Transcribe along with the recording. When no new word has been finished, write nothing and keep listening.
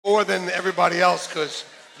more than everybody else because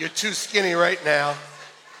you're too skinny right now.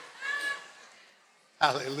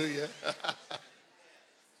 Hallelujah.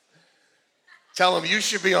 Tell them you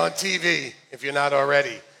should be on TV if you're not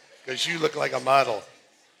already, because you look like a model.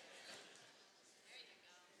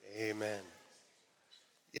 Amen.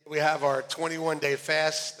 We have our 21-day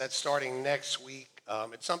fast that's starting next week.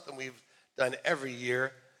 It's something we've done every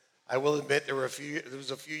year. I will admit there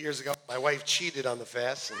was a few years ago, my wife cheated on the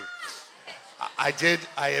fast. And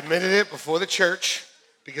I admitted it before the church,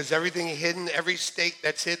 because everything hidden, every stake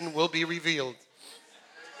that's hidden will be revealed.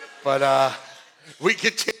 But we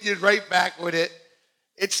continued right back with it.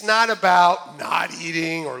 It's not about not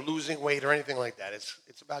eating or losing weight or anything like that.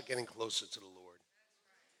 It's about getting closer to the Lord.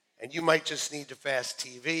 And you might just need to fast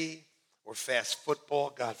TV or fast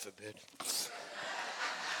football, God forbid.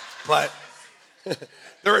 But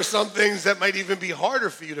there are some things that might even be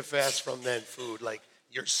harder for you to fast from than food, like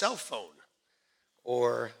your cell phone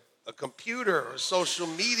or a computer or social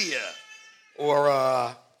media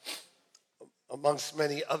or amongst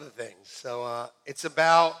many other things. So it's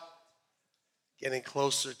about getting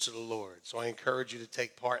closer to the Lord. So I encourage you to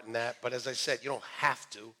take part in that. But as I said, you don't have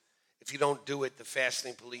to. If you don't do it, the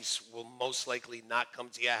fasting police will most likely not come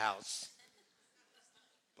to your house.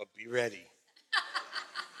 But be ready.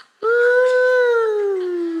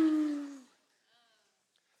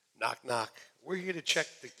 Knock, knock. We're here to check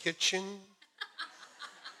the kitchen.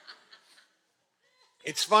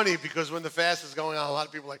 It's funny because when the fast is going on, a lot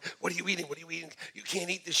of people are like, what are you eating? What are you eating? You can't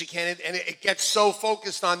eat this. You can't eat. And it gets so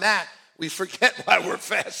focused on that, we forget why we're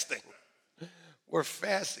fasting. We're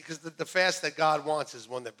fasting because the fast that God wants is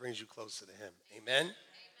one that brings you closer to him. Amen?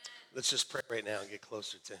 Let's just pray right now and get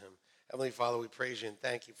closer to him. Heavenly Father, we praise you and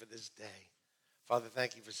thank you for this day. Father,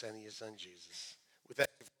 thank you for sending your son, Jesus. We thank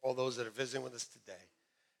you for all those that are visiting with us today,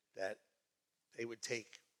 that they would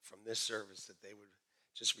take from this service, that they would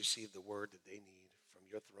just receive the word that they need from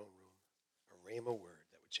your throne room, a rhema word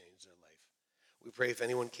that would change their life. We pray if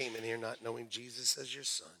anyone came in here not knowing Jesus as your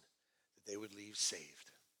son, that they would leave saved.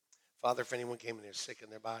 Father, if anyone came in here sick in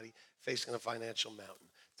their body, facing a financial mountain,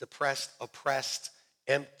 depressed, oppressed,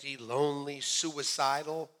 empty, lonely,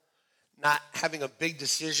 suicidal, not having a big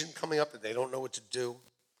decision coming up that they don't know what to do,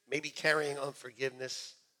 maybe carrying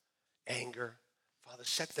unforgiveness, anger, Father,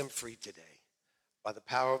 set them free today by the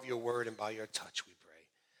power of your word and by your touch, we pray.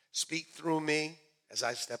 Speak through me as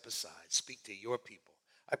I step aside. Speak to your people.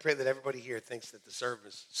 I pray that everybody here thinks that the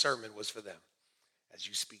sermon was for them as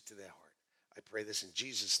you speak to their heart. I pray this in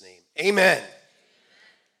Jesus' name. Amen.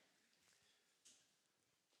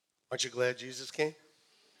 Aren't you glad Jesus came?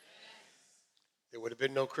 There would have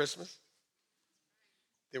been no Christmas.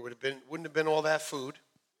 There wouldn't have been all that food.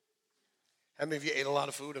 How many of you ate a lot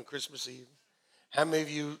of food on Christmas Eve? How many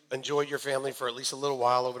of you enjoyed your family for at least a little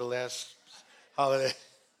while over the last holiday?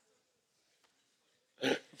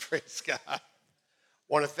 Praise God. I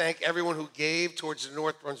want to thank everyone who gave towards the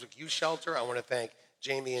North Brunswick Youth Shelter. I want to thank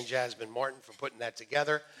Jamie and Jasmine Martin for putting that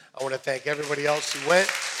together. I want to thank everybody else who went.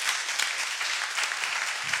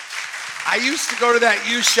 I used to go to that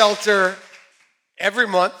youth shelter every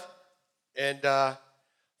month, and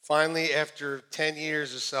finally, after 10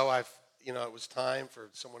 years or so, it was time for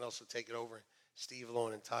someone else to take it over. Steve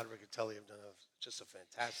Lowen and Todd Riccatelli have done just a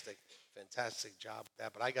fantastic job with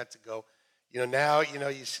that. But I got to go. Now,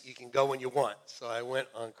 you can go when you want. So I went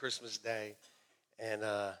on Christmas Day, and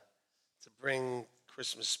to bring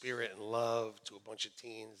Christmas spirit and love to a bunch of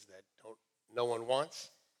teens that no one wants,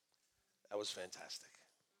 that was fantastic.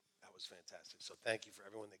 That was fantastic. So thank you for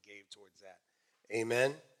everyone that gave towards that.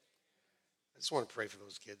 Amen. I just want to pray for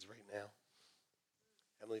those kids right now.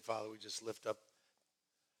 Heavenly Father, we just lift up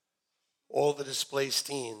all the displaced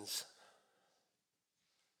teens,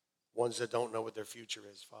 ones that don't know what their future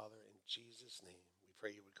is, Father. In Jesus' name, we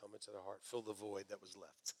pray you would come into their heart, fill the void that was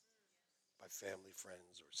left by family,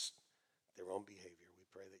 friends, or their own behavior. We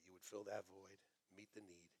pray that you would fill that void, meet the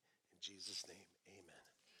need. In Jesus' name, amen.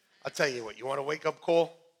 I'll tell you what, you want a wake-up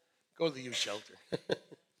call? Go to the youth shelter.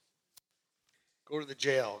 Go to the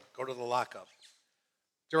jail. Go to the lockup.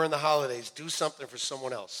 During the holidays, do something for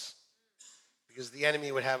someone else, because the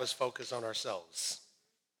enemy would have us focus on ourselves.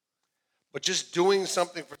 But just doing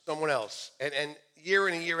something for someone else. And year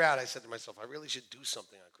in and year out, I said to myself, I really should do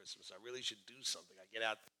something on Christmas. I really should do something. I get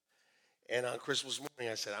out there. And on Christmas morning,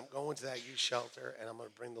 I said, I'm going to that youth shelter, and I'm going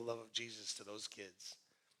to bring the love of Jesus to those kids.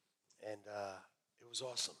 And it was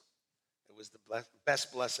awesome. It was the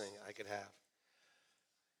best blessing I could have.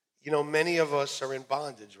 Many of us are in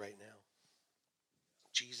bondage right now.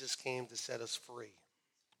 Jesus came to set us free.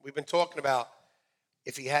 We've been talking about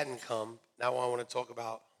if he hadn't come. Now I want to talk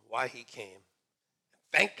about why he came.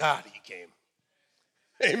 Thank God he came.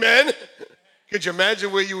 Amen? Could you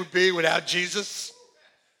imagine where you would be without Jesus?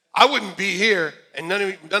 I wouldn't be here, and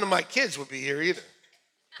none of my kids would be here either.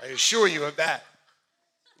 I assure you of that.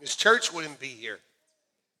 This church wouldn't be here.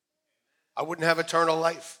 I wouldn't have eternal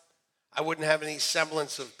life. I wouldn't have any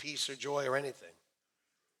semblance of peace or joy or anything.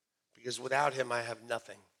 Because without him, I have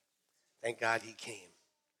nothing. Thank God he came.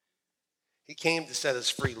 He came to set us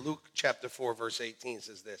free. Luke chapter 4, verse 18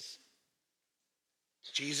 says this.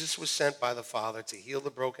 Jesus was sent by the Father to heal the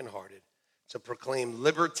brokenhearted, to proclaim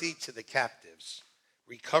liberty to the captives,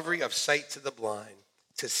 recovery of sight to the blind,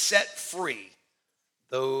 to set free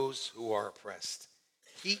those who are oppressed.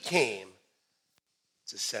 He came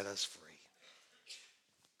to set us free.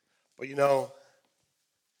 But you know,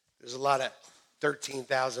 there's a lot of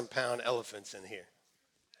 13,000-pound elephants in here.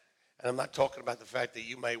 And I'm not talking about the fact that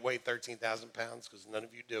you might weigh 13,000 pounds, because none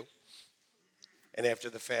of you do. And after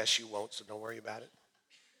the fast, you won't, so don't worry about it.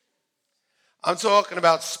 I'm talking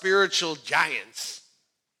about spiritual giants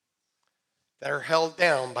that are held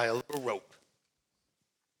down by a little rope,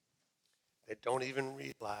 that don't even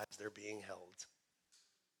realize they're being held.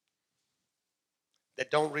 That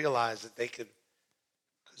don't realize that they could,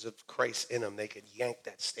 because of Christ in them, they could yank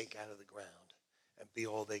that stake out of the ground and be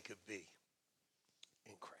all they could be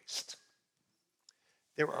in Christ.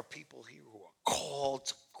 There are people here who are called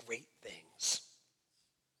to great things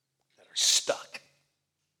that are stuck.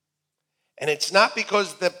 And it's not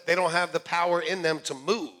because they don't have the power in them to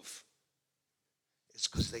move. It's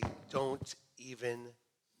because they don't even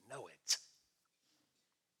know it.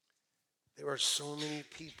 There are so many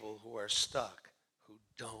people who are stuck who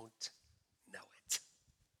don't know it.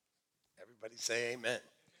 Everybody say amen.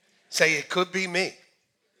 Say, it could be me.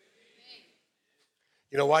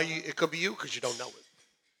 You know why it could be you? Because you don't know it.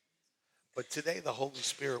 But today the Holy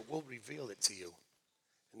Spirit will reveal it to you.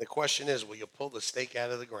 And the question is, will you pull the stake out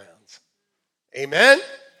of the ground? Amen?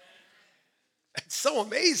 It's so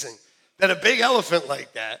amazing that a big elephant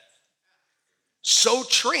like that, so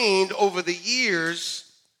trained over the years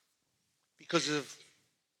because of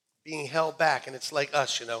being held back, and it's like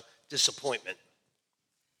us, disappointment.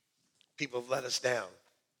 People have let us down.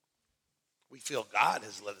 We feel God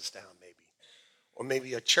has let us down, maybe. Or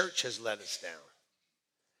maybe a church has let us down.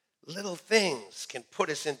 Little things can put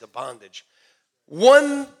us into bondage.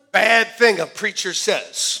 One bad thing a preacher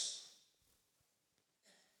says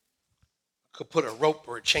could put a rope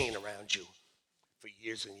or a chain around you for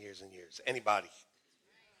years and years and years. Anybody?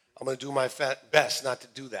 I'm going to do my best not to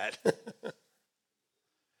do that.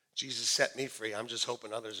 Jesus set me free. I'm just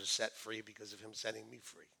hoping others are set free because of him setting me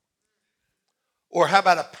free. Or how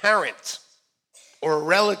about a parent or a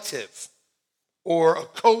relative or a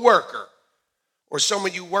coworker or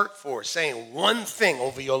someone you work for saying one thing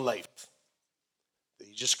over your life that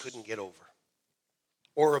you just couldn't get over?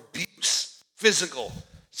 Or abuse, physical,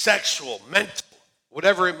 sexual, mental,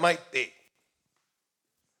 whatever it might be,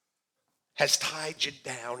 has tied you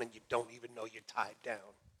down and you don't even know you're tied down.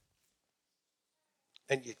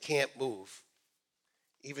 And you can't move.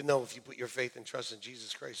 Even though if you put your faith and trust in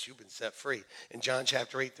Jesus Christ, you've been set free. In John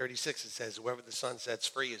chapter 8:36, it says, whoever the Son sets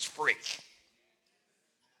free is free.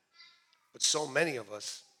 But so many of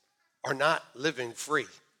us are not living free,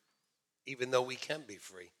 even though we can be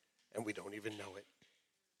free, and we don't even know it.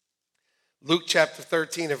 Luke chapter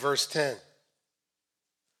 13 and verse 10.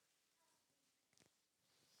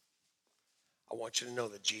 I want you to know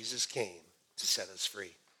that Jesus came to set us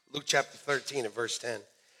free. Luke chapter 13 and verse 10.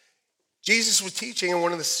 Jesus was teaching in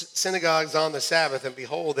one of the synagogues on the Sabbath, and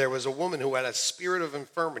behold, there was a woman who had a spirit of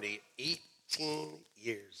infirmity 18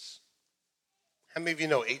 years. How many of you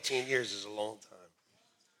know 18 years is a long time?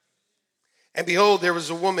 And behold, there was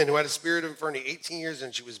a woman who had a spirit of infirmity 18 years,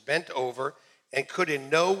 and she was bent over and could in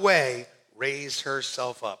no way raise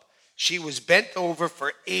herself up. She was bent over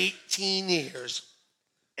for 18 years,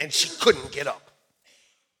 and she couldn't get up.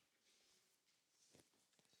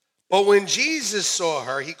 But when Jesus saw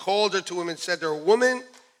her, he called her to him and said to her, woman,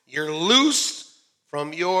 you're loosed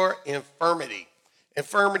from your infirmity.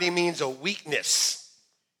 Infirmity means a weakness.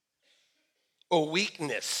 A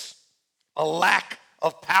weakness. A lack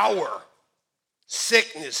of power.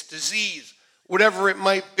 Sickness, disease, whatever it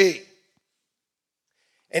might be.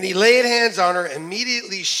 And he laid hands on her.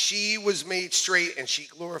 Immediately she was made straight and she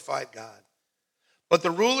glorified God. But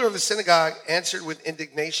the ruler of the synagogue answered with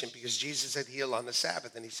indignation because Jesus had healed on the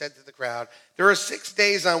Sabbath. And he said to the crowd, there are 6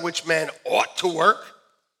 days on which men ought to work.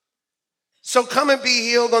 So come and be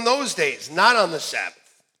healed on those days, not on the Sabbath.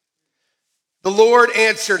 The Lord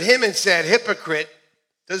answered him and said, hypocrite,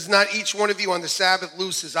 does not each one of you on the Sabbath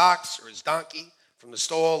loose his ox or his donkey from the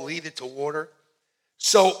stall, lead it to water?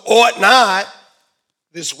 So ought not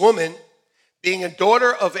this woman, being a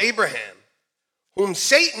daughter of Abraham, whom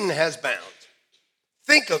Satan has bound.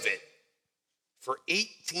 Think of it. For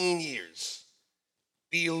 18 years,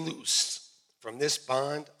 be loose from this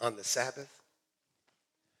bond on the Sabbath.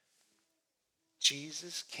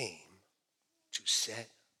 Jesus came to set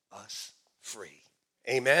us free.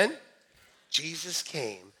 Amen? Jesus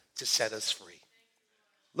came to set us free.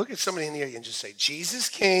 Look at somebody in the area and just say, Jesus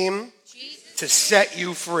came to set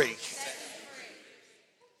you free.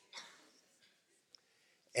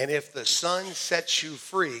 And if the Son sets you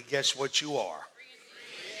free, guess what you are?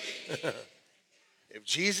 If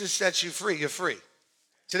Jesus sets you free, you're free.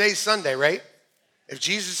 Today's Sunday, right? If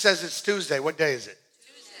Jesus says it's Tuesday, what day is it?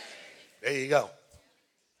 Tuesday. There you go.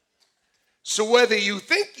 So whether you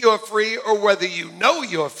think you're free or whether you know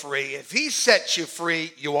you're free, if he sets you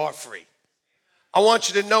free, you are free. I want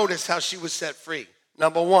you to notice how she was set free.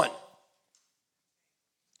 Number one,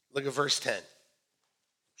 look at verse 10.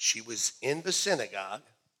 She was in the synagogue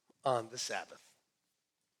on the Sabbath.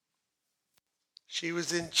 She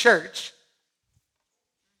was in church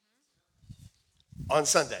on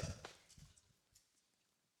Sunday.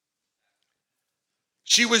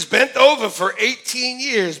 She was bent over for 18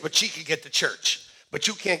 years, but she could get to church. But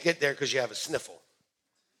you can't get there because you have a sniffle.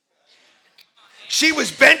 She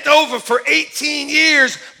was bent over for 18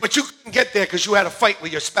 years, but you couldn't get there because you had a fight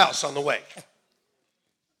with your spouse on the way.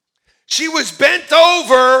 She was bent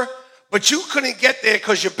over, but you couldn't get there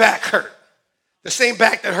because your back hurt. The same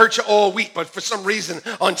back that hurt you all week, but for some reason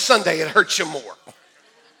on Sunday it hurts you more.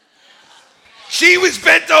 She was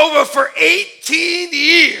bent over for 18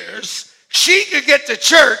 years. She could get to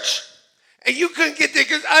church, and you couldn't get there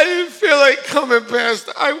because I didn't feel like coming,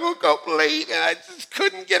 Pastor. I woke up late, and I just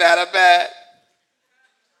couldn't get out of bed.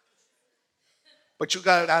 But you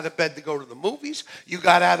got out of bed to go to the movies. You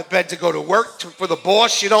got out of bed to go to work for the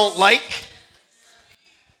boss you don't like.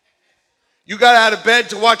 You got out of bed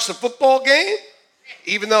to watch the football game,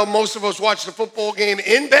 even though most of us watch the football game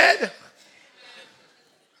in bed.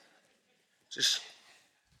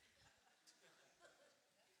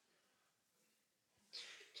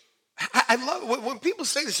 I love when people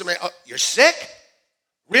say this to me, oh, you're sick?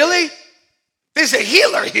 Really? There's a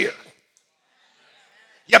healer here.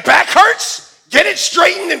 Your back hurts? Get it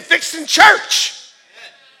straightened and fixed in church.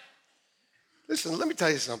 Listen, let me tell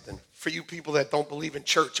you something. For you people that don't believe in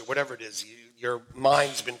church or whatever it is, your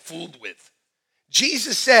mind's been fooled with.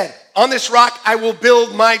 Jesus said, on this rock I will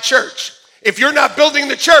build my church. If you're not building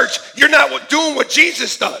the church, you're not doing what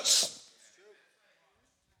Jesus does.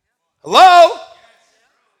 Hello?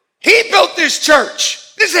 He built this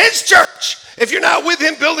church. This is his church. If you're not with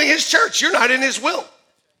him building his church, you're not in his will.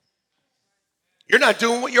 You're not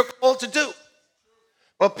doing what you're called to do.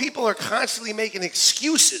 But people are constantly making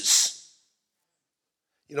excuses.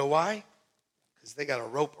 You know why? Because they got a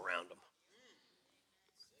rope around them.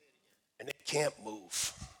 And they can't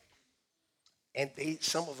move. And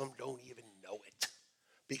some of them don't even know it.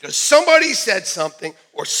 Because somebody said something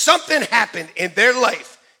or something happened in their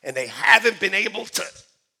life and they haven't been able to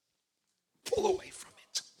pull away from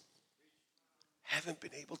it. Haven't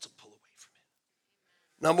been able to pull away from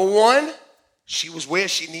it. Number one, she was where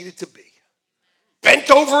she needed to be.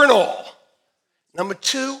 Bent over and all. Number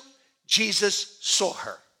two, Jesus saw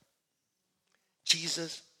her.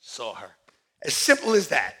 Jesus saw her. As simple as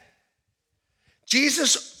that.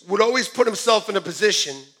 Jesus would always put himself in a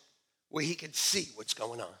position where he could see what's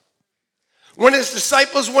going on. When his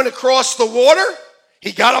disciples went across the water,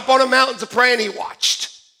 he got up on a mountain to pray and he watched.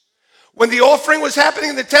 When the offering was happening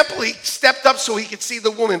in the temple, he stepped up so he could see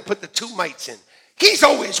the woman put the 2 mites in. He's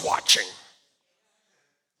always watching.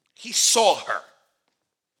 He saw her.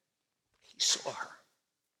 He saw her.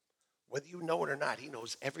 Whether you know it or not, he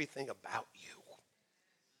knows everything about you.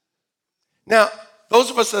 Now,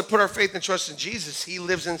 those of us that put our faith and trust in Jesus, he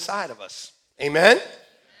lives inside of us. Amen?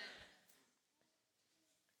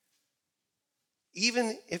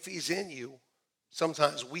 Even if he's in you,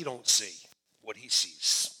 sometimes we don't see what he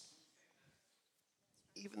sees.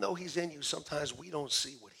 Even though he's in you, sometimes we don't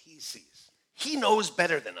see what he sees. He knows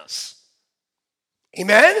better than us.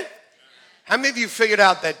 Amen? How many of you figured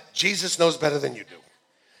out that Jesus knows better than you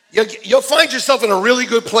do? You'll find yourself in a really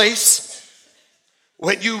good place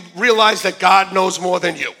when you realize that God knows more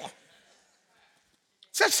than you.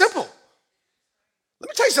 It's that simple. Let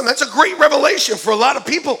me tell you something. That's a great revelation for a lot of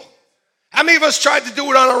people. How many of us tried to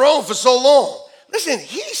do it on our own for so long? Listen,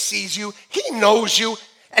 he sees you, he knows you,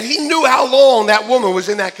 and he knew how long that woman was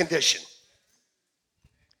in that condition.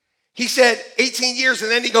 He said 18 years, and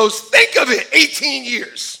then he goes, think of it, 18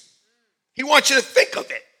 years. He wants you to think of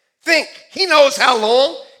it. Think. He knows how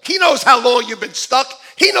long. He knows how long you've been stuck.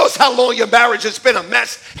 He knows how long your marriage has been a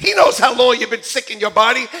mess. He knows how long you've been sick in your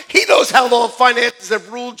body. He knows how long finances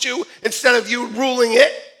have ruled you instead of you ruling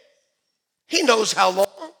it. He knows how long.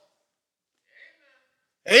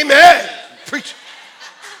 Amen. Preach.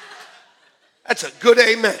 That's a good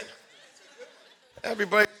amen.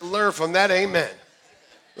 Everybody learn from that amen.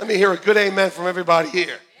 Let me hear a good amen from everybody here.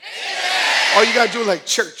 Amen. All you got to do like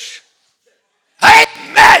church.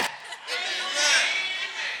 Amen.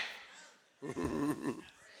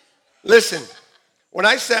 Listen, when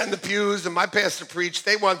I sat in the pews and my pastor preached,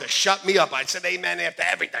 they wanted to shut me up. I said amen after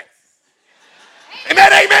everything.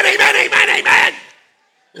 Amen, amen, amen, amen,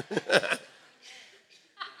 amen.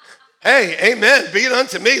 Hey, amen. Be it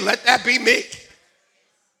unto me. Let that be me.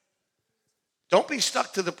 Don't be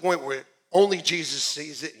stuck to the point where only Jesus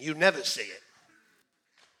sees it and you never see it.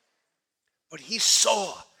 But he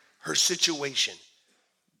saw her situation.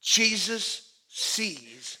 Jesus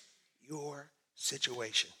sees your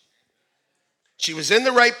situation. She was in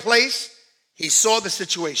the right place. He saw the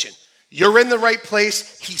situation. You're in the right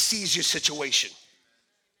place. He sees your situation.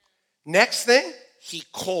 Next thing, he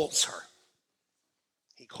calls her.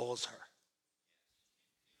 He calls her.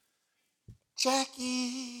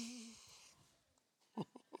 Jackie.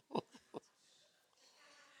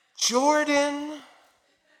 Jordan.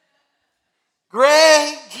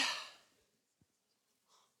 Greg.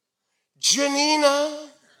 Janina.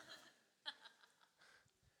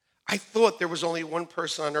 I thought there was only one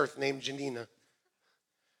person on earth named Janina,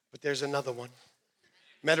 but there's another one.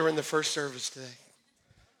 Met her in the first service today.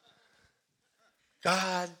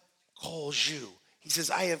 God calls you. He says,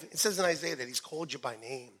 it says in Isaiah that he's called you by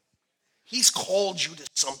name. He's called you to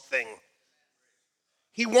something.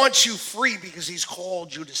 He wants you free because he's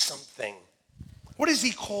called you to something. What has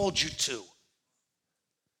he called you to?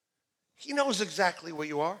 He knows exactly where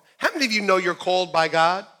you are. How many of you know you're called by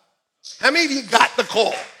God? How many of you got the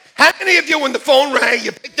call? How many of you, when the phone rang,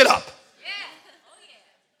 you picked it up? Yeah. Oh, yeah.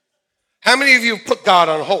 How many of you put God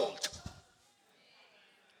on hold?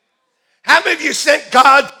 How many of you sent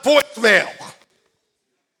God voicemail?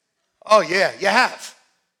 Oh, yeah, you have.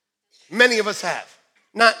 Many of us have.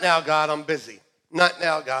 Not now, God, I'm busy. Not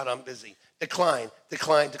now, God, I'm busy. Decline,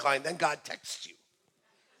 decline, decline. Then God texts you.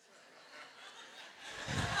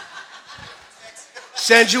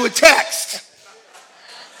 Sends you a text.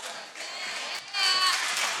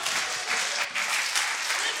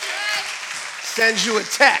 Sends you a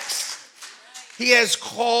text. He has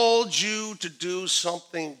called you to do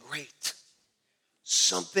something great.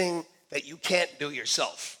 Something that you can't do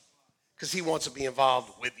yourself. Because he wants to be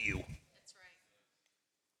involved with you. That's right.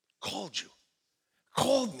 Called you.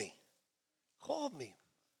 Called me. Called me.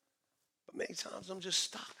 But many times I'm just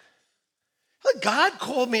stuck. Look, God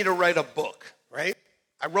called me to write a book, right?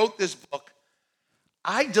 I wrote this book.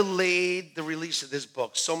 I delayed the release of this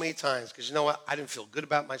book so many times because you know what? I didn't feel good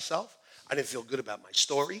about myself. I didn't feel good about my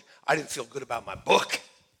story. I didn't feel good about my book.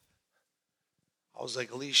 I was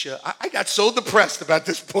like, Alicia, I got so depressed about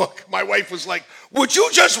this book. My wife was like, would you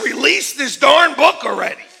just release this darn book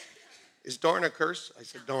already? Is darn a curse? I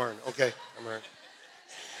said, darn. Okay, I'm all right.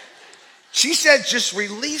 She said, just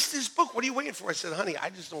release this book. What are you waiting for? I said, honey,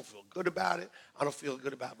 I just don't feel good about it. I don't feel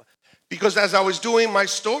good about it. Because as I was doing my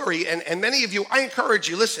story, and many of you, I encourage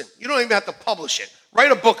you, listen, you don't even have to publish it.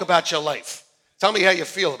 Write a book about your life. Tell me how you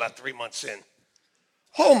feel about 3 months in.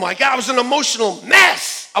 Oh my God, I was an emotional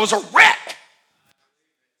mess. I was a wreck.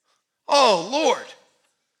 Oh, Lord.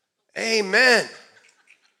 Amen.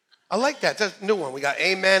 I like that. That's a new one. We got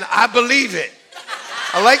amen. I believe it.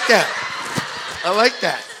 I like that. I like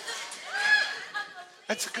that.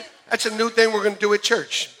 That's a new thing we're going to do at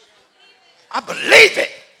church. I believe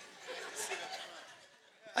it.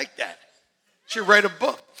 I like that. Should write a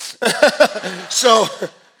book. So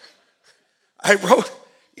I wrote,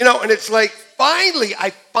 and it's like,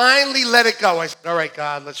 I finally let it go. I said, all right,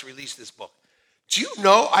 God, let's release this book. Do you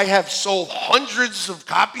know I have sold hundreds of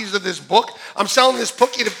copies of this book? I'm selling this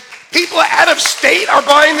book. People out of state are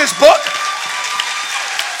buying this book.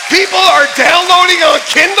 People are downloading on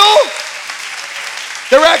Kindle.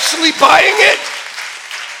 They're actually buying it.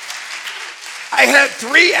 I had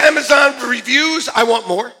 3 Amazon reviews. I want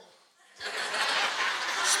more.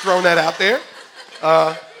 Just throwing that out there.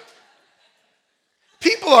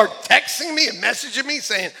 People are texting me and messaging me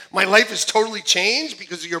saying, my life has totally changed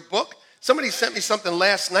because of your book. Somebody sent me something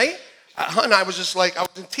last night. And I was just like, I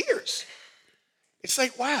was in tears. It's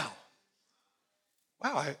like, wow.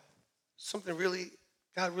 God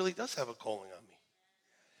really does have a calling on me.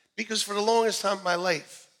 Because for the longest time of my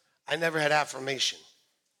life, I never had affirmation.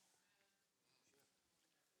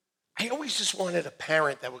 I always just wanted a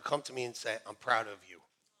parent that would come to me and say, I'm proud of you.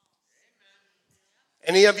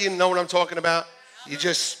 Any of you know what I'm talking about? You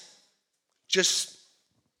just,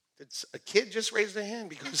 it's a kid just raised their hand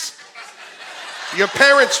because your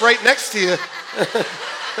parents right next to you.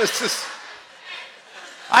 It's just,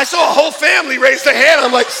 I saw a whole family raise their hand.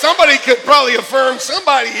 I'm like, somebody could probably affirm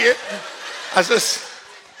somebody here.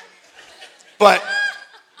 But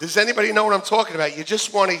does anybody know what I'm talking about? You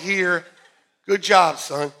just want to hear, good job,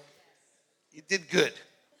 son. You did good.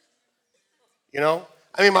 You know?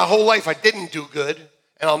 I mean, my whole life I didn't do good,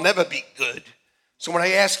 and I'll never be good. So when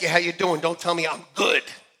I ask you how you doing, don't tell me I'm good.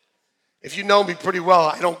 If you know me pretty well,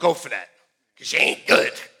 I don't go for that, because you ain't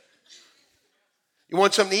good. You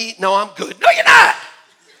want something to eat? No, I'm good. No, you're not.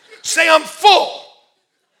 Say I'm full.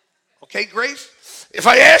 Okay, Grace? If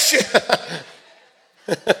I ask you,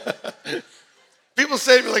 people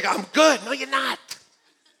say to me like, I'm good. No, you're not.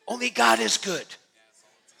 Only God is good.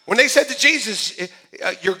 When they said to Jesus,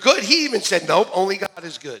 you're good, he even said, nope, only God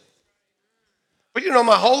is good. But you know,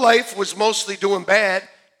 my whole life was mostly doing bad,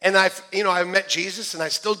 and I've met Jesus, and I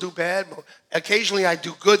still do bad. But occasionally I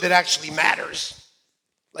do good that actually matters.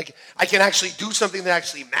 Like, I can actually do something that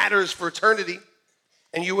actually matters for eternity.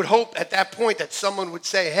 And you would hope at that point that someone would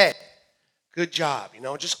say, hey, good job,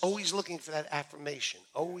 just always looking for that affirmation,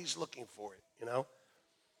 always looking for it,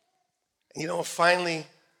 And finally,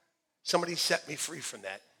 somebody set me free from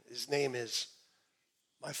that. His name is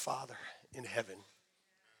my Father in heaven.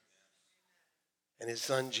 And his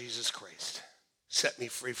son, Jesus Christ, set me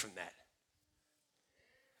free from that.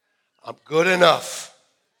 I'm good enough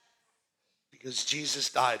because Jesus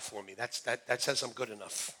died for me. That says I'm good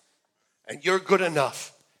enough. And you're good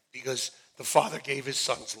enough because the Father gave his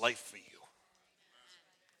son's life for you.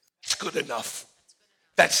 It's good enough.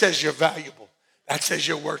 That says you're valuable. That says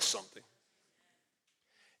you're worth something.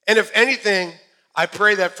 And if anything, I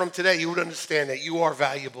pray that from today you would understand that you are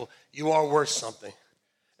valuable. You are worth something.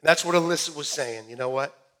 And that's what Alyssa was saying. You know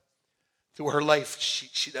what? Through her life,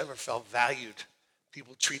 she never felt valued.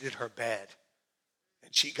 People treated her bad.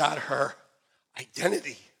 And she got her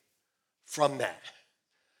identity from that.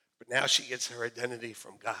 But now she gets her identity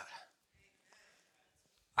from God.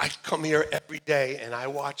 I come here every day and I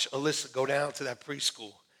watch Alyssa go down to that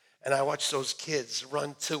preschool and I watch those kids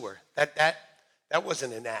run to her. That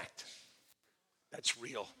wasn't an act. That's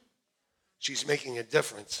real. She's making a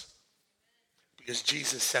difference because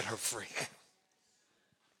Jesus set her free.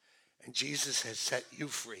 And Jesus has set you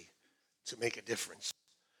free to make a difference.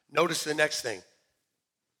 Notice the next thing.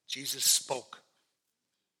 Jesus spoke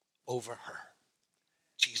over her.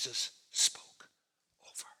 Jesus spoke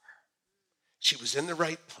over her. She was in the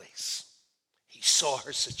right place. He saw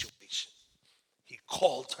her situation. He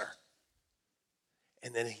called her.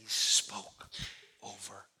 And then he spoke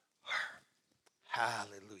over her.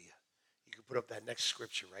 Hallelujah. You can put up that next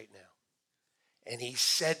scripture right now. And he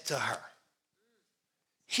said to her.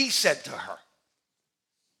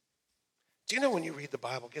 Do you know when you read the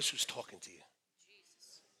Bible, guess who's talking to you?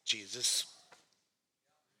 Jesus.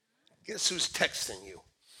 Guess who's texting you?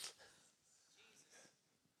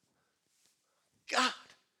 God,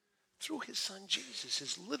 through his son Jesus,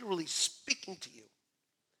 is literally speaking to you.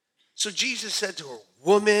 So Jesus said to her,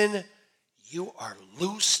 woman, you are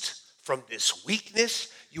loosed from this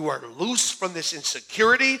weakness. You are loosed from this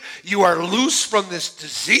insecurity. You are loosed from this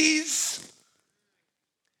disease.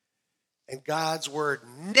 And God's word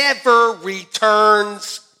never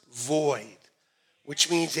returns void, which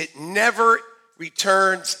means it never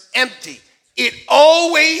returns empty. It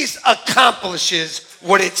always accomplishes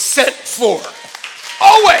what it's sent for.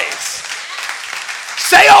 Always.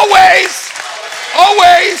 Say always.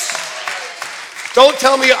 Always. Don't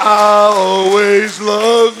tell me I'll always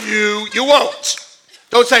love you. You won't.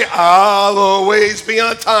 Don't say I'll always be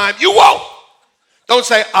on time. You won't. Don't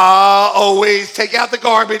say I'll always take out the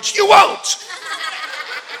garbage. You won't.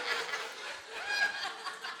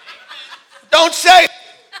 Don't say it.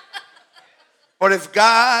 But if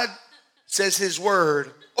God says his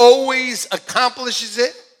word always accomplishes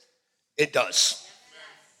it, it does.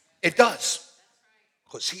 It does.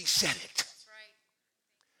 Because he said it.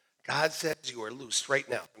 God says you are loose right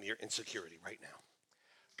now from your insecurity right now.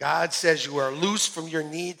 God says you are loose from your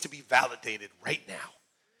need to be validated right now.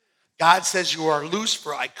 God says you are loose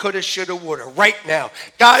for I coulda, shoulda, woulda right now.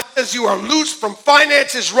 God says you are loose from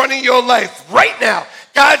finances running your life right now.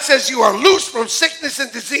 God says you are loose from sickness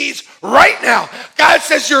and disease right now. God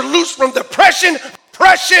says you're loose from depression,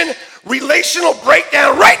 oppression, relational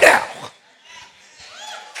breakdown right now.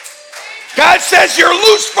 God says you're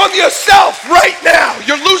loose from yourself right now.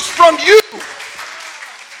 You're loose from you.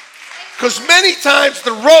 Because many times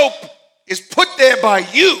the rope is put there by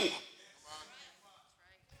you.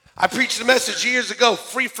 I preached a message years ago,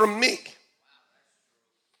 free from me.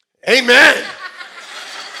 Amen.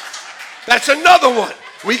 That's another one.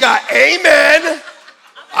 We got amen,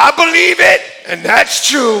 I believe it, and that's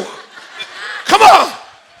true. Come on.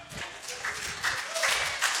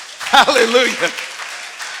 Hallelujah.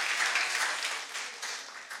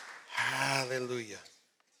 Hallelujah.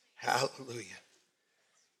 Hallelujah.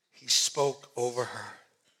 He spoke over her.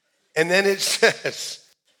 And then it says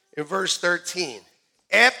in verse 13,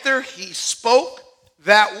 after he spoke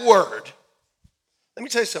that word, let me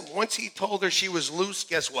tell you something. Once he told her she was loose,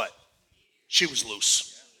 guess what? She was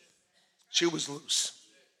loose. She was loose.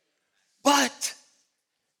 But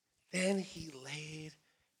then he laid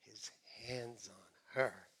his hands on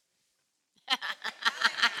her.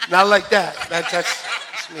 Not like that. That's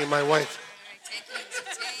me and my wife. Take it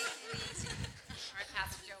easy. All right,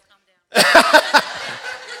 Pastor Joe,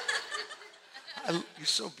 calm down. You're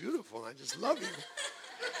so beautiful. I just love you.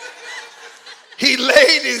 He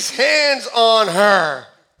laid his hands on her.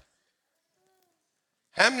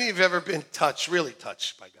 How many of you have ever been touched, really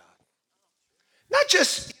touched by God? Not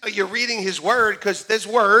just you're reading his word, because there's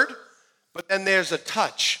word, but then there's a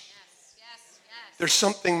touch. Yes. There's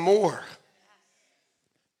something more.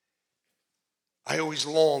 I always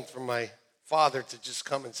longed for my father to just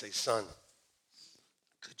come and say, son,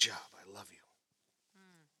 good job. I love you.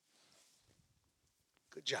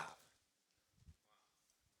 Good job.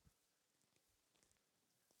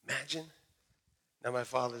 Imagine. Now my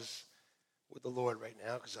father's with the Lord right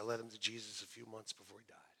now because I led him to Jesus a few months before he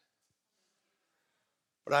died.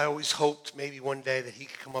 But I always hoped maybe one day that he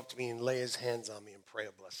could come up to me and lay his hands on me and pray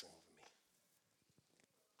a blessing over me.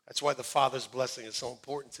 That's why the Father's blessing is so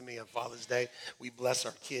important to me on Father's Day. We bless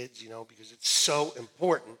our kids, because it's so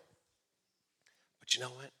important. But you know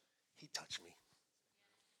what? He touched me.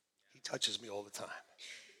 He touches me all the time.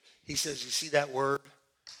 He says, you see that word?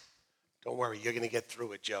 Don't worry, you're going to get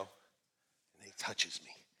through it, Joe. And he touches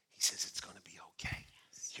me. He says, it's going to be okay.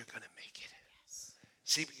 Yes. You're going to make it. Yes.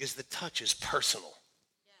 See, because the touch is personal.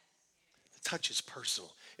 Yes. The touch is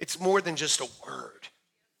personal. It's more than just a word.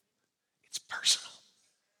 It's personal.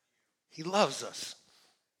 He loves us.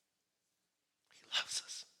 He loves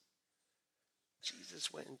us.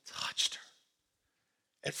 Jesus went and touched her.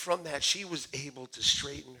 And from that, she was able to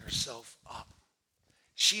straighten herself up.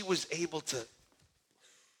 She was able to.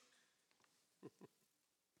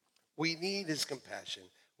 We need his compassion.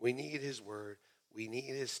 We need his word. We need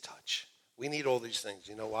his touch. We need all these things.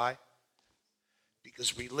 You know why?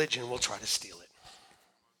 Because religion will try to steal it.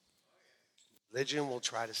 Religion will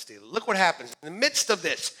try to steal it. Look what happens in the midst of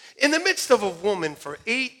this. In the midst of a woman for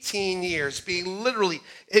 18 years being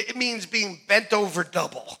it means being bent over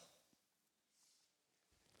double.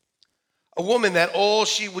 A woman that all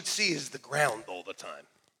she would see is the ground all the time.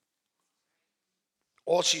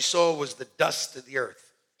 All she saw was the dust of the earth.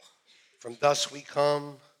 From dust we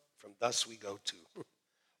come, from dust we go to.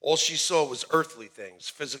 All she saw was earthly things,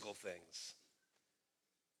 physical things.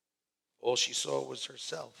 All she saw was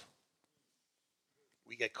herself.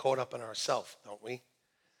 We get caught up in ourselves, don't we?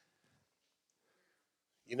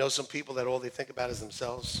 You know some people that all they think about is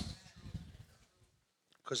themselves?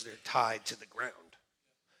 Because they're tied to the ground.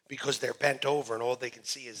 Because they're bent over and all they can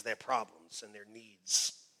see is their problems and their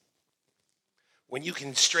needs. When you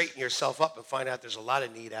can straighten yourself up and find out there's a lot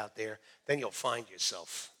of need out there, then you'll find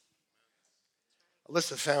yourself.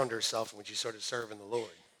 Alyssa found herself when she started serving the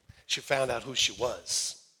Lord. She found out who she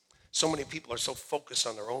was. So many people are so focused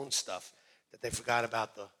on their own stuff that they forgot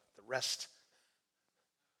about the rest.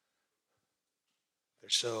 They're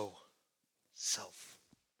so self.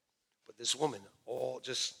 But this woman, all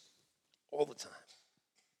the time.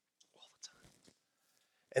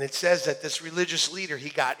 And it says that this religious leader, he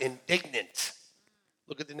got indignant.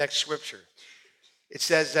 Look at the next scripture. It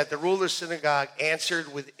says that the ruler's synagogue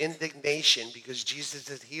answered with indignation because Jesus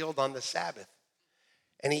had healed on the Sabbath.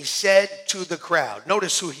 And he said to the crowd,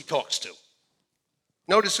 notice who he talks to.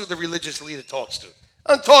 Notice who the religious leader talks to.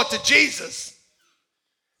 Doesn't talk to Jesus.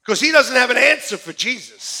 Because he doesn't have an answer for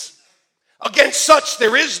Jesus. Against such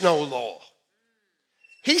there is no law.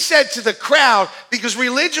 He said to the crowd, because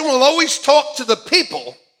religion will always talk to the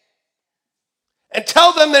people and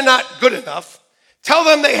tell them they're not good enough, tell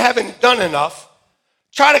them they haven't done enough,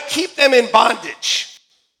 try to keep them in bondage.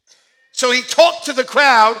 So he talked to the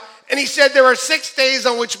crowd and he said there are 6 days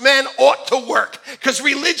on which men ought to work because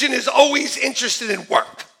religion is always interested in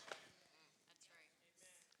work.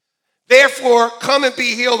 Therefore, come and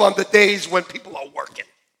be healed on the days when people are working.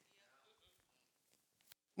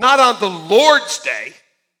 Not on the Lord's day.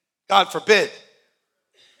 God forbid.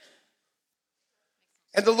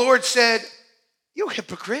 And the Lord said, you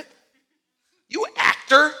hypocrite, you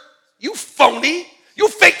actor, you phony, you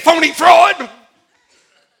fake phony fraud.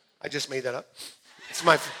 I just made that up. It's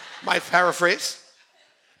my paraphrase.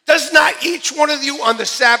 Does not each one of you on the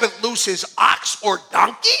Sabbath loose his ox or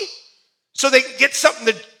donkey so they can get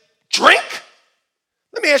something to drink?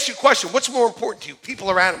 Let me ask you a question. What's more important to you, people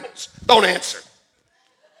or animals? Don't answer.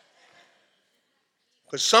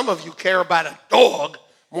 Because some of you care about a dog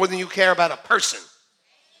more than you care about a person.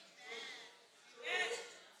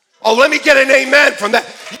 Oh, let me get an amen from that.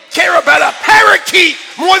 You care about a parakeet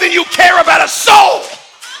more than you care about a soul.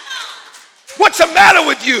 What's the matter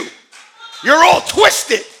with you? You're all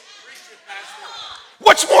twisted.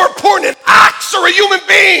 What's more important, an ox or a human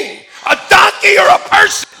being? A donkey or a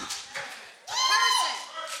person?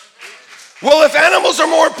 Well, if animals are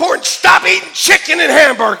more important, stop eating chicken and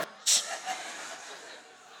hamburgers.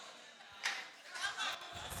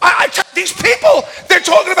 These people, they're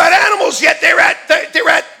talking about animals, yet they're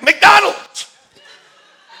at McDonald's.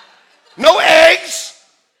 No eggs,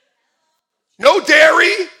 no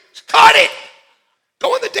dairy. Cut it.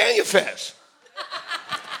 Go on the Daniel fast.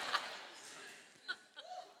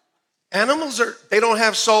 Animals they don't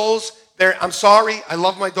have souls. I'm sorry, I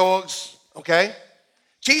love my dogs, okay?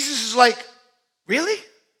 Jesus is like, really?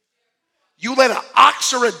 You let an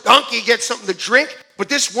ox or a donkey get something to drink, but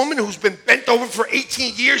this woman who's been bent over for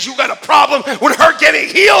 18 years, you got a problem with her getting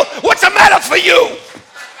healed? What's the matter for you?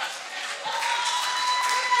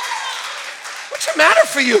 What's the matter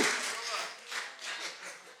for you?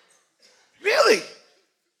 Really?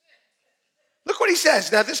 Look what he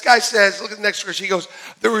says. Now, this guy says, look at the next scripture. He goes,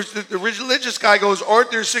 the religious guy goes, aren't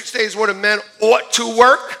there 6 days when a man ought to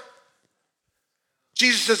work?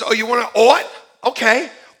 Jesus says, oh, you want to ought? Okay.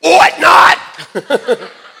 Ought not.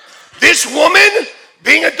 This woman,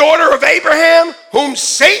 being a daughter of Abraham, whom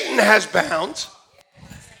Satan has bound.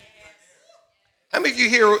 How many of you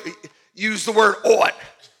here use the word ought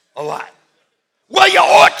a lot? Well, you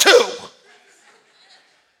ought to.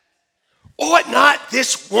 Ought not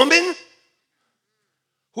this woman,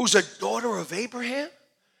 who's a daughter of Abraham?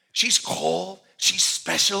 She's called, she's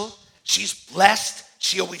special, she's blessed,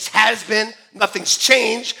 she always has been, nothing's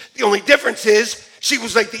changed. The only difference is she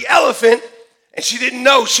was like the elephant and she didn't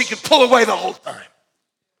know she could pull away the whole time.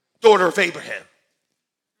 Daughter of Abraham.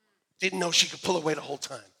 Didn't know she could pull away the whole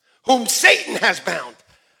time. Whom Satan has bound.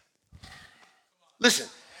 Listen,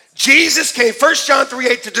 Jesus came, 1 John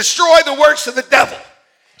 3:8, to destroy the works of the devil.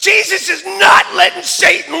 Jesus is not letting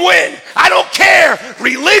Satan win. I don't care.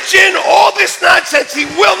 Religion, all this nonsense, he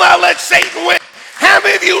will not let Satan win. How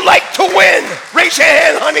many of you like to win? Raise your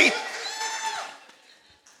hand, honey.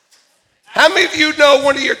 How many of you know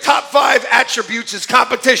one of your top 5 attributes is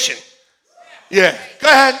competition? Yeah, go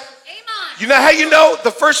ahead. You know how you know? The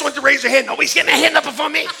first one to raise your hand. Nobody's getting a hand up before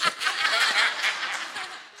me.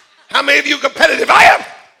 How many of you are competitive? I am.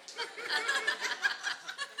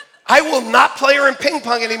 I will not play her in ping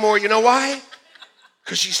pong anymore. You know why?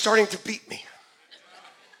 Because she's starting to beat me.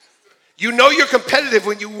 You know you're competitive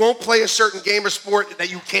when you won't play a certain game or sport that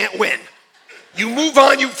you can't win. You move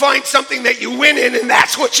on, you find something that you win in, and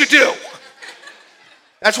that's what you do.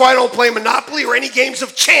 That's why I don't play Monopoly or any games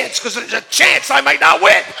of chance, because there's a chance I might not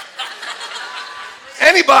win.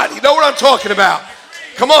 Anybody know what I'm talking about?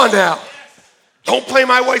 Come on now. Don't play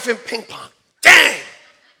my wife in ping pong. Dang.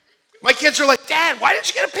 My kids are like, Dad, why didn't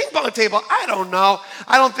you get a ping pong table? I don't know.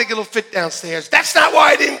 I don't think it'll fit downstairs. That's not why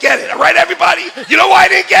I didn't get it. All right, everybody? You know why I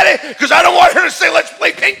didn't get it? Because I don't want her to say, let's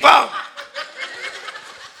play ping pong.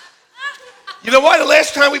 You know why? The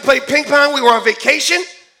last time we played ping pong, we were on vacation,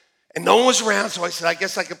 and no one was around. So I said, I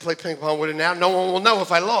guess I can play ping pong with her now. No one will know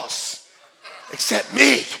if I lost, except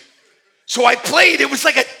me. So I played. It was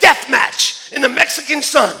like a death match in the Mexican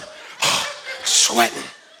sun. Sweating.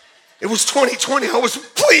 It was 2020. I was,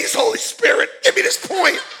 please, Holy Spirit, give me this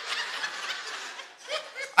point.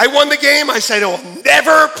 I won the game. I said, I'll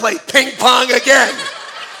never play ping pong again.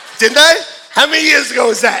 Didn't I? How many years ago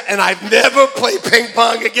was that? And I've never played ping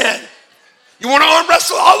pong again. You want to arm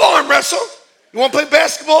wrestle? I'll arm wrestle. You want to play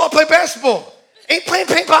basketball? I'll play basketball. Ain't playing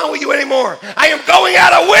ping pong with you anymore. I am going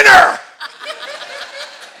out a winner.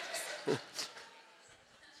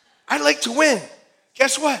 I like to win.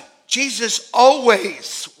 Guess what? Jesus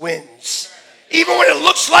always wins. Even when it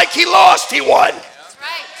looks like he lost, he won. That's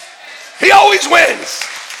right. He always wins.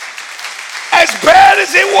 As bad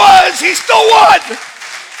as it was, he still won.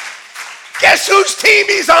 Guess whose team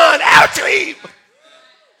he's on? Our team.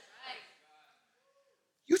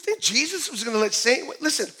 You think Jesus was going to let Satan win?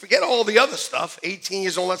 Listen, forget all the other stuff, 18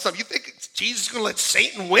 years, all that stuff. You think Jesus is going to let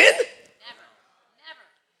Satan win? Never.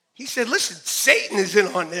 He said, listen, Satan is in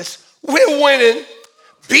on this. We're winning.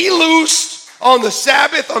 Be loose on the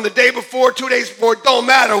Sabbath, on the day before, 2 days before. It don't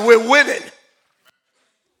matter. We're winning.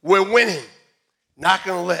 We're winning. Not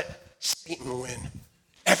going to let Satan win.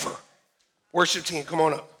 Ever. Worship team, come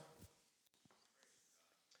on up.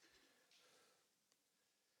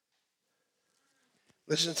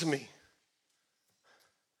 Listen to me.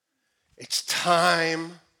 It's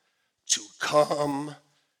time to come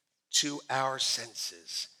to our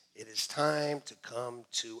senses. It is time to come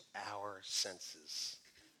to our senses.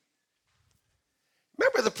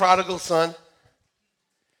 Remember the prodigal son?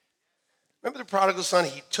 Remember the prodigal son?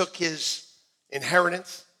 He took his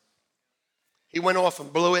inheritance. He went off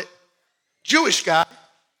and blew it. Jewish guy.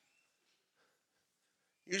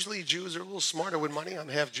 Usually Jews are a little smarter with money. I'm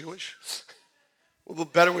half Jewish. A little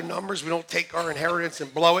better with numbers. We don't take our inheritance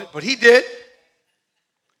and blow it. But he did.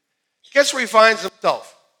 Guess where he finds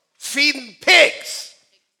himself? Feeding pigs.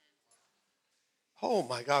 Oh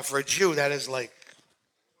my God, for a Jew, that is like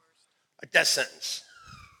a death sentence.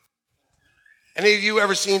 Any of you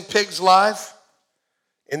ever seen pigs live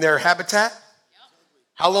in their habitat?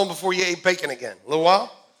 How long before you ate bacon again? A little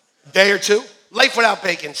while? A day or two? Life without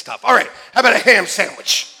bacon stuff. All right, how about a ham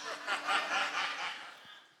sandwich?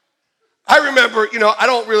 I remember, I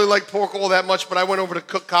don't really like pork all that much, but I went over to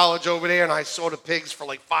Cook College over there and I saw the pigs for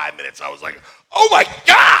like 5 minutes. I was like, oh my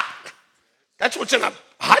God, that's what's in a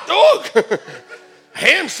hot dog?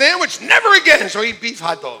 Ham sandwich? Never again. So I eat beef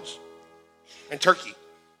hot dogs and turkey.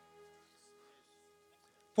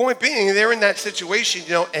 Point being, they're in that situation,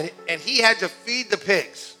 and he had to feed the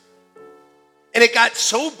pigs. And it got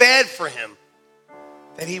so bad for him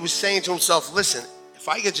that he was saying to himself, listen, if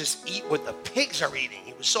I could just eat what the pigs are eating.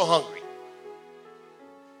 He was so hungry.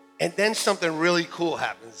 And then something really cool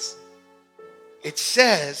happens. It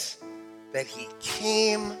says that he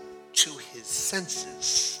came to his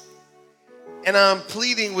senses. And I'm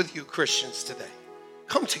pleading with you, Christians, today.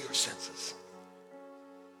 Come to your senses.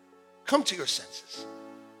 Come to your senses.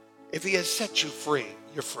 If he has set you free,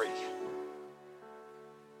 you're free.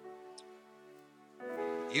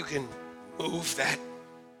 You can move that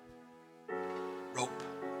rope.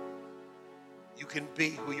 You can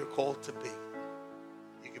be who you're called to be.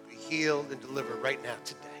 You can be healed and delivered right now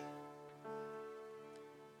today.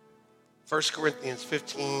 1 Corinthians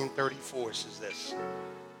 15:34 says this.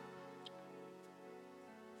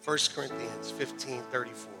 1 Corinthians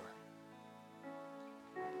 15:34.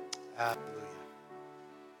 Hallelujah.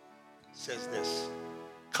 Says this.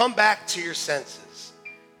 Come back to your senses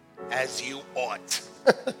as you ought.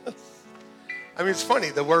 I mean, it's funny.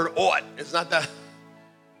 The word ought is not that.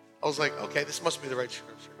 I was like, okay, this must be the right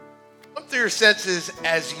scripture. Come to your senses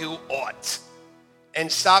as you ought.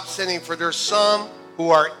 And stop sinning, for there's some who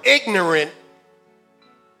are ignorant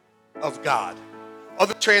of God.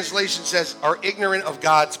 Other translation says are ignorant of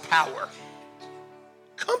God's power.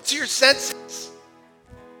 Come to your senses.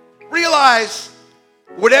 Realize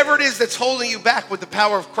whatever it is that's holding you back with the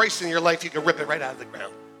power of Christ in your life, you can rip it right out of the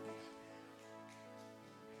ground.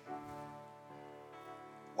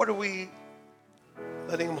 What are we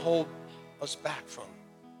letting him hold us back from?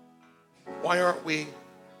 Why aren't we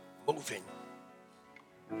moving?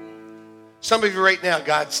 Some of you right now,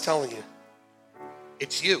 God's telling you,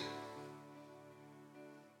 it's you.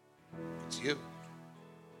 It's you.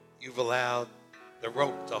 You've allowed the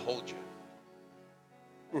rope to hold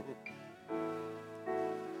you.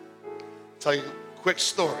 Tell you a quick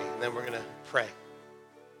story, and then we're going to pray.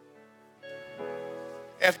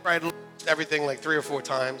 After I had looked at everything like 3 or 4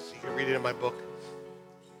 times, you can read it in my book.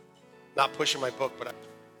 Not pushing my book, but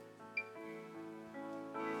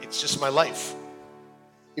it's just my life.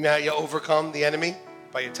 You know how you overcome the enemy?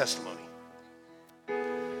 By your testimony.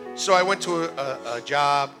 So I went to a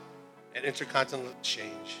job at Intercontinental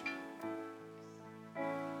Exchange.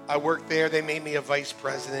 I worked there. They made me a vice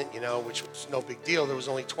president, which was no big deal. There was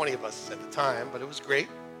only 20 of us at the time, but it was great.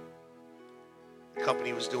 The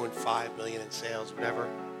company was doing $5 million in sales, whatever.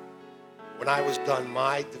 When I was done,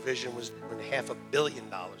 my division was doing $500 million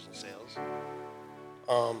in sales.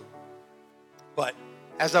 But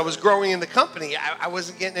as I was growing in the company, I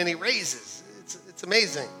wasn't getting any raises. It's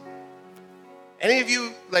amazing. Any of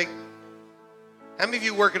you, how many of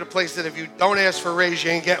you work at a place that if you don't ask for a raise, you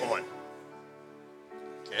ain't getting one?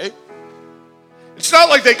 Okay. It's not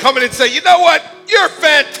like they come in and say, you know what? You're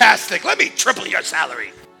fantastic. Let me triple your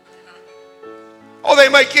salary. Oh, they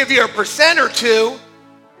might give you 1% or 2%.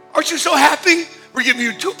 Aren't you so happy? We're giving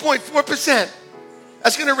you 2.4%.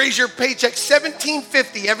 That's going to raise your paycheck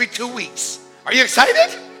 $1,750 every 2 weeks. Are you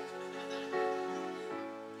excited?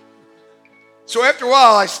 So after a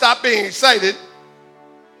while, I stopped being excited.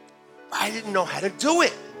 I didn't know how to do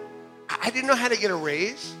it. I didn't know how to get a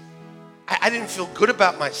raise. I didn't feel good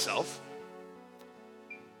about myself.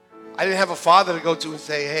 I didn't have a father to go to and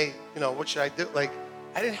say, hey, what should I do? I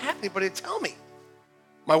didn't have anybody to tell me.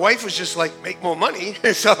 My wife was just like, make more money.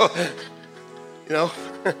 So, you know,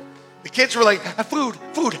 the kids were like, food,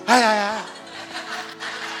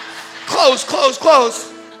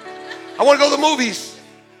 clothes. I want to go to the movies.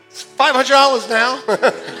 It's $500 now.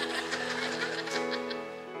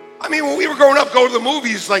 I mean, when we were growing up, go to the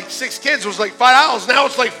movies, like 6 kids was like $5. Now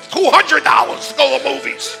it's like $200 to go to the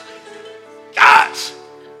movies. Gosh.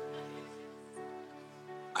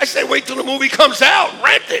 I say, wait till the movie comes out,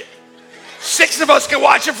 rent it. 6 of us can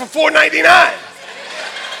watch it for $4.99.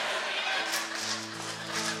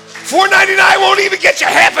 $4.99 won't even get you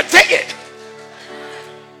half a ticket.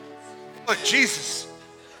 Oh, Jesus.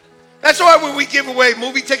 That's why when we give away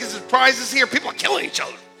movie tickets and prizes here, people are killing each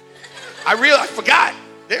other. I forgot.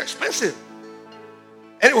 They're expensive.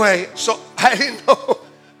 Anyway, so I didn't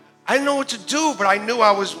know what to do, but I knew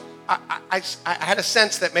I had a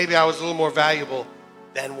sense that maybe I was a little more valuable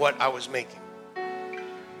than what I was making.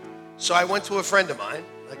 So I went to a friend of mine,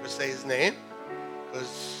 I could say his name,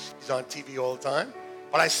 because he's on TV all the time.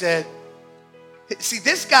 But I said, see,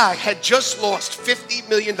 this guy had just lost $50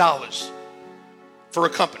 million for a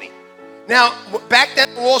company. Now, back then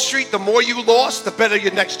on Wall Street, the more you lost, the better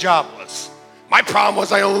your next job was. My problem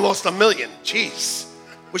was I only lost $1 million. Jeez,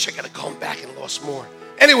 wish I could have gone back and lost more.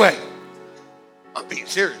 Anyway, I'm being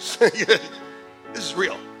serious. This is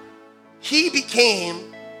real. He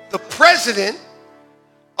became the president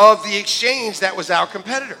of the exchange that was our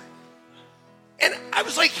competitor. And I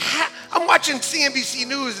was like, I'm watching CNBC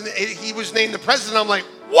News and he was named the president. I'm like,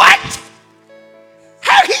 what?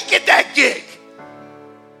 How did he get that gig?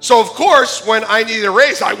 So, of course, when I needed a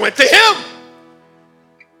raise, I went to him.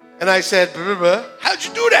 And I said, how'd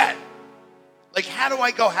you do that? Like, how do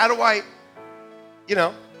I go? How do I, you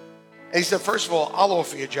know? And he said, first of all, I'll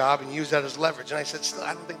offer you a job and use that as leverage. And I said, still,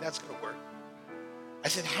 I don't think that's going to work. I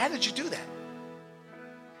said, how did you do that?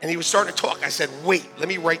 And he was starting to talk. I said, wait, let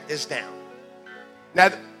me write this down. Now,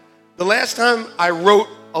 the last time I wrote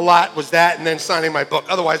a lot was that and then signing my book.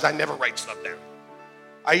 Otherwise, I never write stuff down.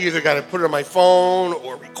 I either got to put it on my phone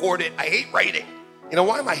or record it. I hate writing. You know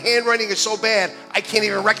why? My handwriting is so bad, I can't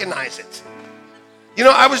even recognize it. You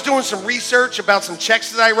know, I was doing some research about some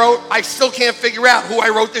checks that I wrote. I still can't figure out who I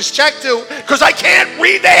wrote this check to because I can't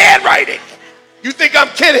read the handwriting. You think I'm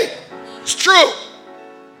kidding? It's true.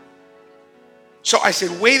 So I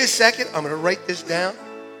said, wait a second, I'm going to write this down.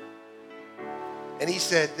 And he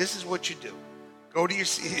said, this is what you do. Go to your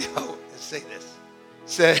CEO and say this.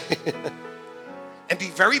 Say, and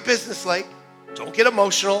be very businesslike. Don't get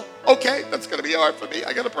emotional. Okay, that's going to be hard for me.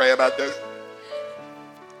 I got to pray about this.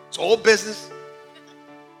 It's all business.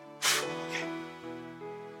 Okay.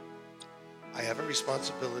 I have a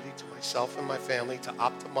responsibility to myself and my family to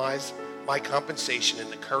optimize my compensation in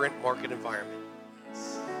the current market environment.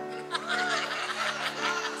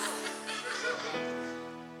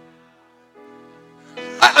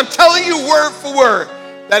 I'm telling you word for word.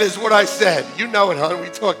 That is what I said. You know it, hon. We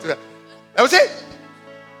talked about it. That was it.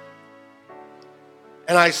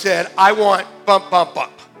 And I said, I want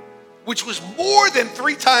bump, which was more than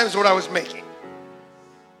 3 times what I was making.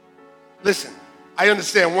 Listen, I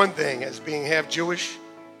understand one thing as being half Jewish,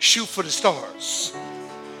 shoot for the stars.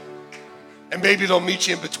 And maybe they'll meet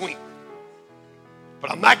you in between.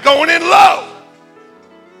 But I'm not going in low.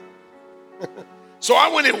 So I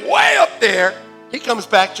went in way up there. He comes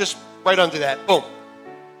back just right under that. Boom.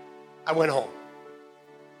 I went home.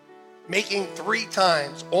 Making 3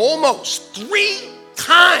 times, almost 3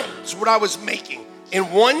 times what I was making in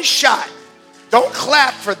one shot. Don't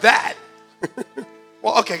clap for that.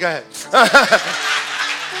 Well, okay, go ahead.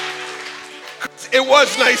 It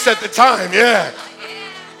was nice at the time, yeah.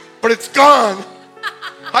 But it's gone.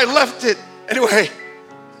 I left it. Anyway,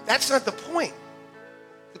 that's not the point.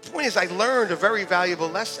 The point is I learned a very valuable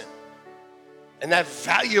lesson. And that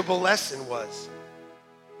valuable lesson was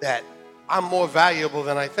that I'm more valuable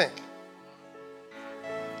than I think.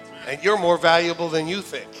 And you're more valuable than you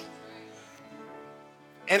think.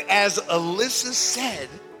 And as Alyssa said,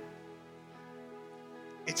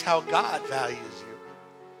 it's how God values you.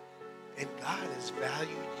 And God has valued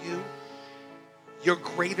you. You're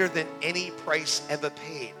greater than any price ever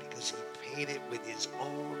paid because he paid it with his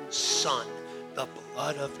own son, the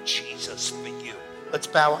blood of Jesus for you. Let's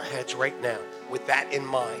bow our heads right now with that in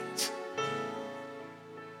mind.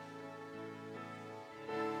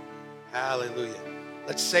 Hallelujah.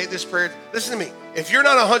 Let's say this prayer. Listen to me. If you're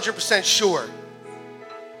not 100% sure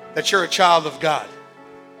that you're a child of God,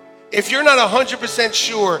 if you're not 100%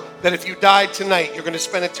 sure that if you died tonight, you're going to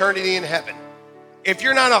spend eternity in heaven, if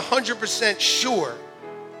you're not 100% sure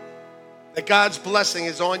that God's blessing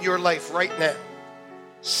is on your life right now,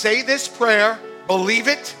 say this prayer, believe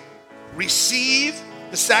it, receive,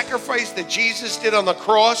 the sacrifice that Jesus did on the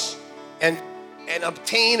cross and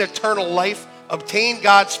obtain eternal life, obtain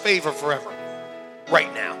God's favor forever,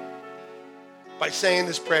 right now, by saying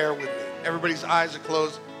this prayer with me. Everybody's eyes are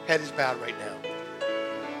closed, head is bowed right now.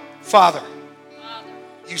 Father,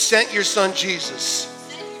 you sent your son Jesus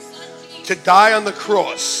to die on the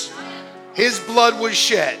cross. His blood was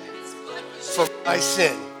shed for my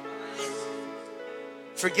sin.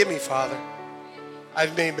 Forgive me, Father.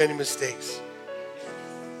 I've made many mistakes.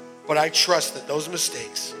 But I trust that those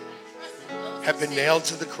mistakes have been nailed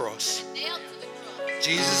to the cross.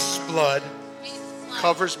 Jesus' blood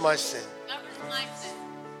covers my sin.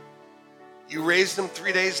 You raised him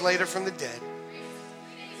 3 days later from the dead,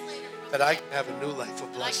 that I can have a new life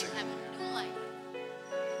of blessing.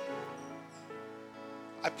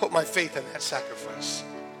 I put my faith in that sacrifice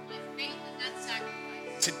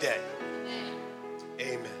today.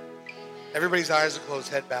 Amen. Everybody's eyes are closed,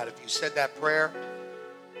 head bowed. If you said that prayer,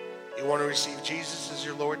 you want to receive Jesus as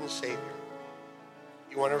your Lord and Savior.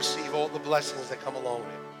 You want to receive all the blessings that come along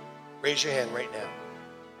with it. Raise your hand right now.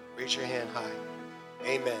 Raise your hand high.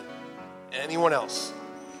 Amen. Anyone else?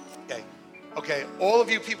 Okay. All of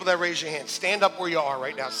you people that raise your hand, stand up where you are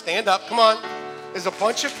right now. Stand up. Come on. There's a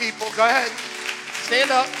bunch of people. Go ahead.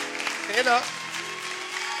 Stand up. Stand up.